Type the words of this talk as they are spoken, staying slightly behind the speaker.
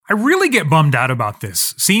I really get bummed out about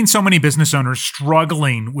this, seeing so many business owners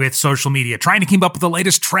struggling with social media, trying to keep up with the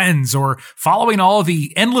latest trends or following all of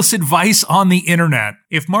the endless advice on the internet.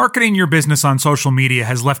 If marketing your business on social media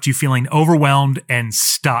has left you feeling overwhelmed and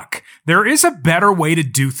stuck, there is a better way to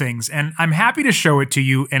do things, and I'm happy to show it to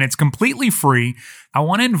you, and it's completely free. I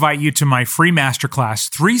want to invite you to my free masterclass,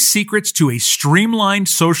 3 Secrets to a Streamlined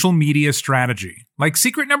Social Media Strategy. Like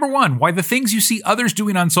secret number 1, why the things you see others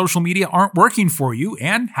doing on social media aren't working for you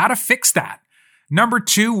and how to fix that. Number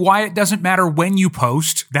 2, why it doesn't matter when you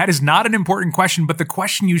post. That is not an important question, but the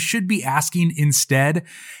question you should be asking instead.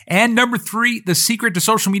 And number 3, the secret to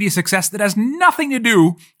social media success that has nothing to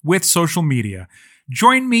do with social media.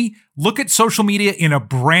 Join me, look at social media in a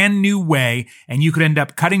brand new way, and you could end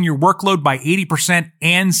up cutting your workload by 80%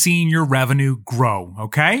 and seeing your revenue grow,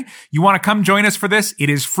 okay? You want to come join us for this? It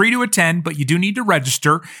is free to attend, but you do need to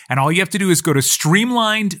register, and all you have to do is go to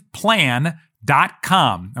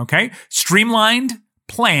streamlinedplan.com, okay?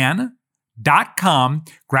 Streamlinedplan.com.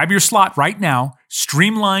 Grab your slot right now,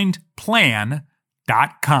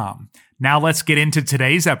 streamlinedplan.com. Now let's get into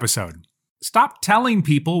today's episode. Stop telling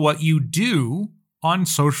people what you do on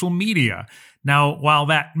social media. Now, while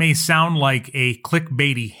that may sound like a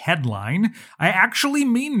clickbaity headline, I actually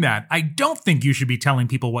mean that. I don't think you should be telling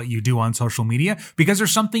people what you do on social media because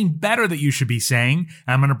there's something better that you should be saying.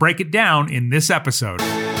 I'm going to break it down in this episode.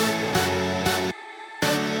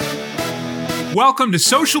 Welcome to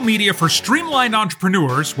Social Media for Streamlined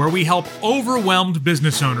Entrepreneurs, where we help overwhelmed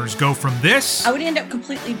business owners go from this. I would end up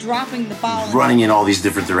completely dropping the ball. Running in all these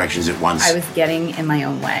different directions at once. I was getting in my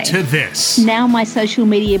own way. To this. Now my social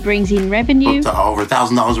media brings in revenue. To over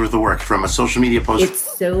 $1,000 worth of work from a social media post.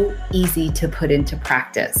 It's so easy to put into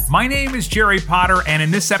practice. My name is Jerry Potter, and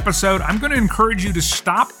in this episode, I'm going to encourage you to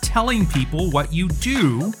stop telling people what you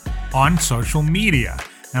do on social media.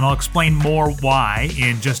 And I'll explain more why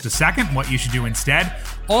in just a second, what you should do instead.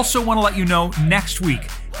 Also want to let you know next week,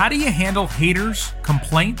 how do you handle haters,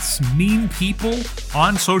 complaints, mean people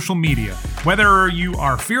on social media? Whether you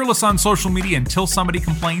are fearless on social media until somebody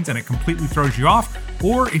complains and it completely throws you off,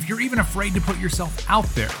 or if you're even afraid to put yourself out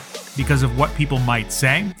there because of what people might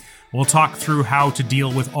say, we'll talk through how to deal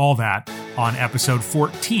with all that on episode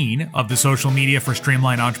 14 of the Social Media for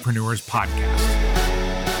Streamlined Entrepreneurs podcast.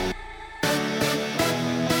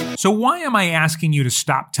 So why am I asking you to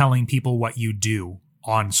stop telling people what you do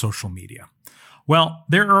on social media? Well,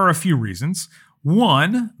 there are a few reasons.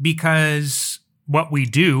 One, because what we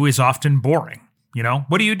do is often boring. You know,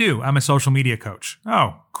 what do you do? I'm a social media coach.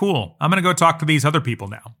 Oh, cool. I'm going to go talk to these other people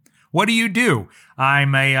now. What do you do?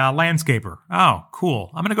 I'm a landscaper. Oh,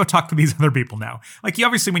 cool. I'm going to go talk to these other people now. Like,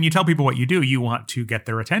 obviously, when you tell people what you do, you want to get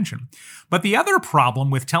their attention. But the other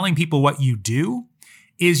problem with telling people what you do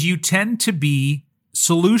is you tend to be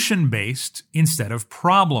solution-based instead of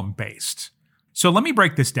problem-based. So let me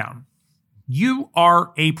break this down. You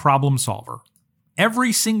are a problem solver.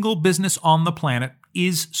 Every single business on the planet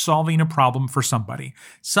is solving a problem for somebody.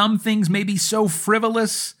 Some things may be so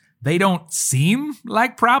frivolous, they don't seem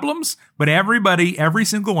like problems, but every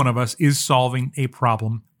single one of us is solving a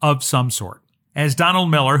problem of some sort. As Donald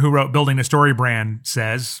Miller, who wrote Building a Story Brand,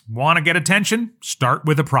 says, want to get attention? Start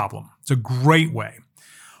with a problem. It's a great way.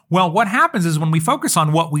 Well, what happens is when we focus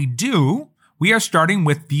on what we do, we are starting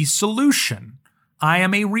with the solution. I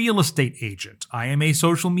am a real estate agent. I am a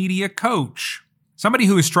social media coach. Somebody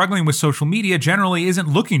who is struggling with social media generally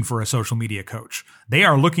isn't looking for a social media coach. They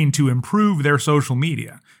are looking to improve their social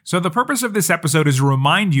media. So the purpose of this episode is to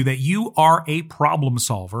remind you that you are a problem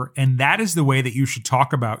solver, and that is the way that you should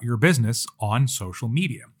talk about your business on social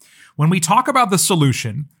media. When we talk about the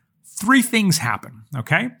solution, 3 things happen,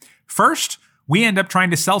 okay? First, we end up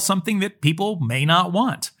trying to sell something that people may not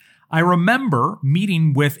want. I remember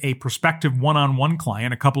meeting with a prospective one-on-one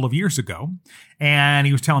client a couple of years ago, and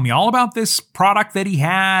he was telling me all about this product that he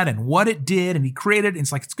had and what it did, and he created it. And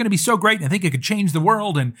it's like, it's going to be so great, and I think it could change the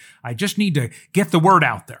world, and I just need to get the word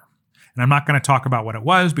out there. And I'm not going to talk about what it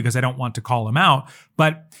was because I don't want to call him out,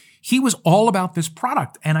 but he was all about this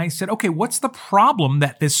product. And I said, okay, what's the problem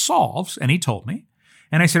that this solves? And he told me.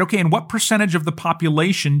 And I said, okay, and what percentage of the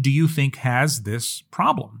population do you think has this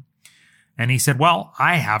problem? And he said, well,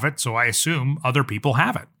 I have it, so I assume other people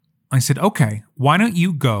have it. I said, okay, why don't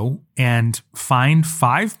you go and find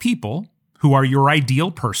 5 people who are your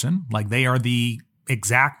ideal person, like they are the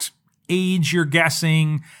exact age you're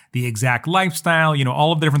guessing, the exact lifestyle,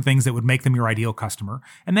 all of the different things that would make them your ideal customer,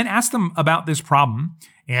 and then ask them about this problem.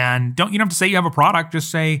 And you don't have to say you have a product,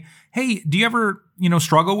 just say, hey, do you ever,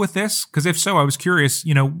 struggle with this? Because if so, I was curious,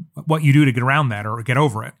 what you do to get around that or get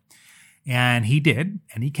over it. And he did.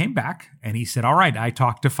 And he came back and he said, all right, I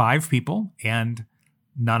talked to 5 people and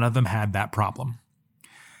none of them had that problem.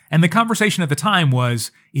 And the conversation at the time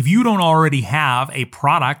was, if you don't already have a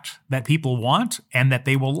product that people want and that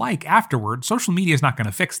they will like afterward, social media is not going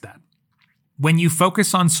to fix that. When you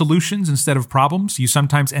focus on solutions instead of problems, you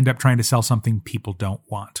sometimes end up trying to sell something people don't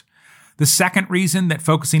want. The second reason that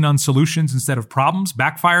focusing on solutions instead of problems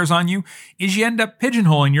backfires on you is you end up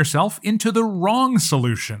pigeonholing yourself into the wrong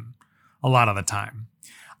solution a lot of the time.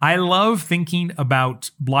 I love thinking about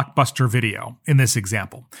Blockbuster Video in this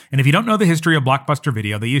example. And if you don't know the history of Blockbuster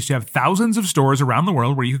Video, they used to have thousands of stores around the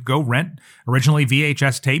world where you could go rent originally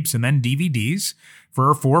VHS tapes and then DVDs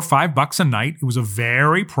for $4 or $5 a night. It was a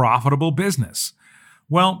very profitable business.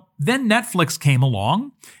 Well, then Netflix came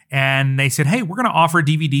along and they said, hey, we're going to offer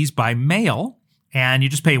DVDs by mail. And you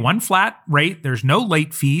just pay one flat rate. There's no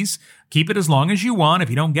late fees. Keep it as long as you want. If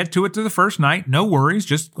you don't get to it to the first night, no worries.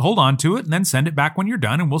 Just hold on to it and then send it back when you're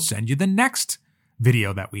done. And we'll send you the next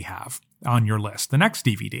video that we have on your list, the next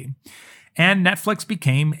DVD. And Netflix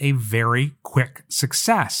became a very quick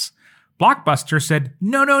success. Blockbuster said,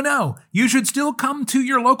 no, you should still come to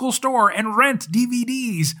your local store and rent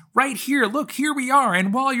DVDs right here. Look, here we are.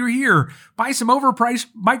 And while you're here, buy some overpriced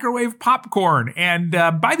microwave popcorn and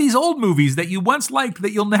buy these old movies that you once liked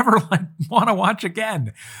that you'll never want to watch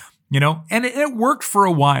again. And it worked for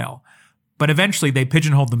a while, but eventually they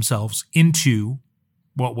pigeonholed themselves into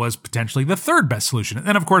what was potentially the third best solution. And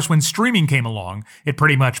then, of course, when streaming came along, it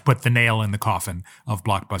pretty much put the nail in the coffin of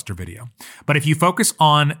Blockbuster Video. But if you focus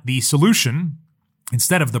on the solution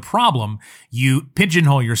instead of the problem, you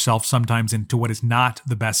pigeonhole yourself sometimes into what is not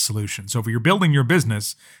the best solution. So if you're building your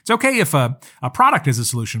business, it's okay if a product is a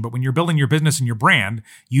solution, but when you're building your business and your brand,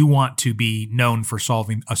 you want to be known for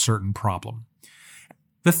solving a certain problem.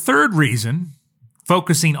 The third reason,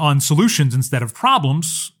 focusing on solutions instead of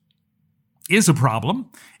problems, is a problem,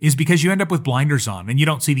 is because you end up with blinders on and you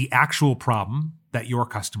don't see the actual problem that your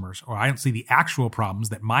customers, or I don't see the actual problems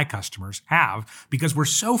that my customers have because we're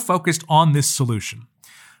so focused on this solution.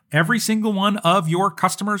 Every single one of your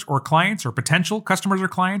customers or clients or potential customers or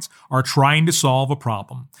clients are trying to solve a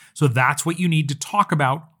problem. So that's what you need to talk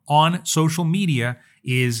about on social media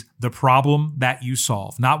is the problem that you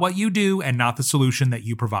solve, not what you do and not the solution that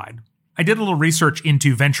you provide. I did a little research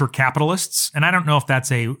into venture capitalists, and I don't know if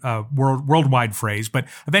that's a worldwide phrase, but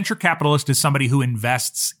a venture capitalist is somebody who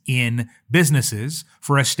invests in businesses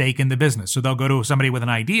for a stake in the business. So they'll go to somebody with an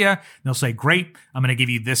idea, and they'll say, great, I'm going to give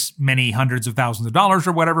you this many hundreds of thousands of dollars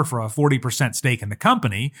or whatever for a 40% stake in the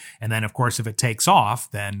company. And then, of course, if it takes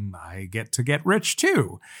off, then I get to get rich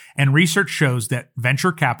too. And research shows that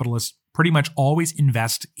venture capitalists pretty much always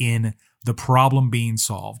invest in the problem being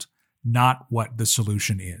solved, not what the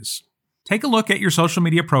solution is. Take a look at your social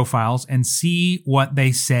media profiles and see what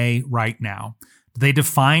they say right now. Do they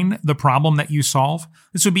define the problem that you solve?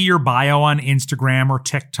 This would be your bio on Instagram or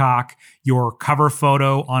TikTok, your cover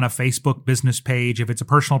photo on a Facebook business page. If it's a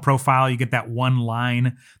personal profile, you get that one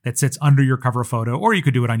line that sits under your cover photo, or you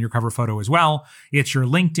could do it on your cover photo as well. It's your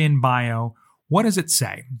LinkedIn bio. What does it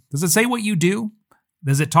say? Does it say what you do?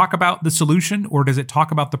 Does it talk about the solution or does it talk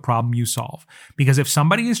about the problem you solve? Because if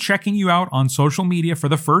somebody is checking you out on social media for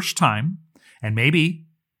the first time, and maybe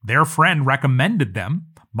their friend recommended them,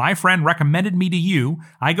 my friend recommended me to you,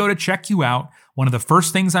 I go to check you out. One of the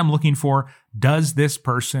first things I'm looking for, does this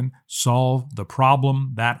person solve the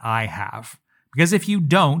problem that I have? Because if you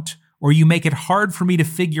don't, or you make it hard for me to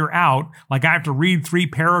figure out, like I have to read 3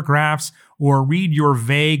 paragraphs or read your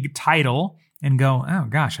vague title and go, oh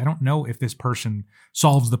gosh, I don't know if this person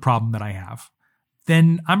solves the problem that I have,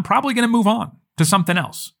 then I'm probably going to move on to something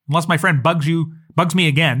else. Unless my friend bugs me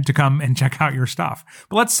again to come and check out your stuff.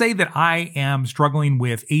 But let's say that I am struggling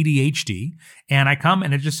with ADHD and I come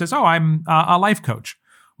and it just says, oh, I'm a life coach.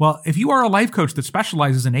 Well, if you are a life coach that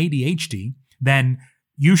specializes in ADHD, then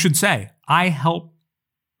you should say, I help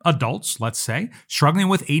adults, let's say, struggling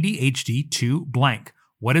with ADHD to blank.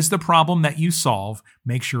 What is the problem that you solve?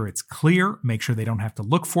 Make sure it's clear. Make sure they don't have to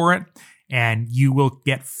look for it. And you will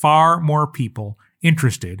get far more people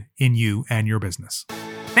interested in you and your business.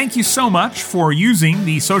 Thank you so much for using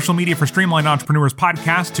the Social Media for Streamlined Entrepreneurs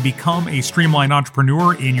podcast to become a streamlined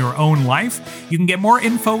entrepreneur in your own life. You can get more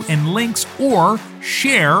info and links or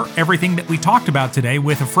share everything that we talked about today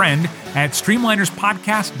with a friend at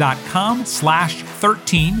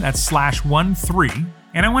streamlinerspodcast.com/13. That's /13.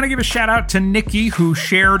 And I want to give a shout out to Nikki, who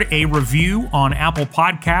shared a review on Apple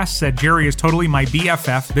Podcasts, said, Jerry is totally my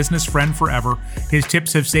BFF, business friend forever. His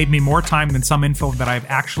tips have saved me more time than some info that I've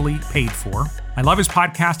actually paid for. I love his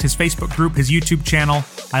podcast, his Facebook group, his YouTube channel.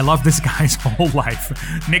 I love this guy's whole life.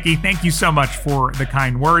 Nikki, thank you so much for the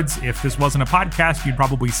kind words. If this wasn't a podcast, you'd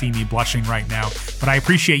probably see me blushing right now. But I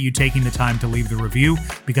appreciate you taking the time to leave the review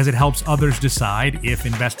because it helps others decide if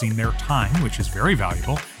investing their time, which is very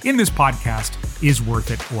valuable, in this podcast is worth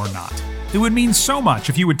it or not. It would mean so much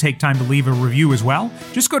if you would take time to leave a review as well.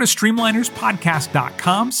 Just go to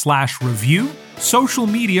streamlinerspodcast.com/review. Social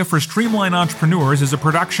Media for Streamline Entrepreneurs is a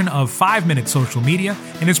production of 5 Minute Social Media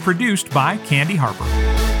and is produced by Candy Harper.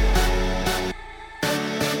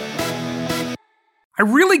 I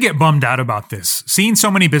really get bummed out about this, seeing so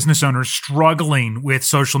many business owners struggling with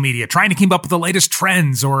social media, trying to keep up with the latest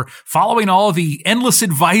trends or following all of the endless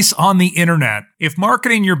advice on the internet. If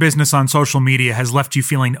marketing your business on social media has left you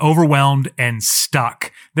feeling overwhelmed and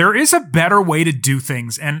stuck, there is a better way to do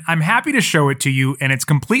things, and I'm happy to show it to you, and it's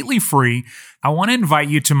completely free. I want to invite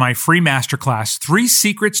you to my free masterclass, 3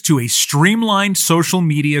 Secrets to a Streamlined Social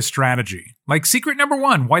Media Strategy. Like secret number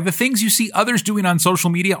 1, why the things you see others doing on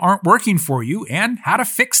social media aren't working for you and how to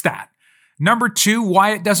fix that. Number 2,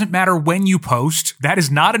 why it doesn't matter when you post. That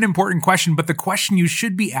is not an important question, but the question you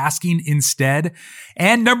should be asking instead.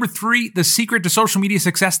 And number 3, the secret to social media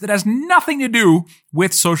success that has nothing to do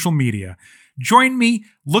with social media. Join me,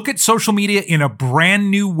 look at social media in a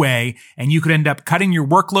brand new way, and you could end up cutting your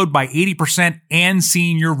workload by 80% and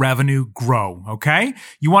seeing your revenue grow, okay?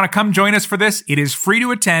 You want to come join us for this? It is free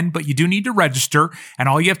to attend, but you do need to register, and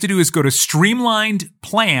all you have to do is go to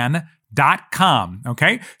streamlinedplan.com,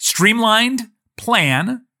 okay?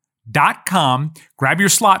 Streamlinedplan.com. Grab your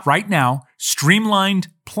slot right now,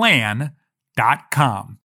 streamlinedplan.com.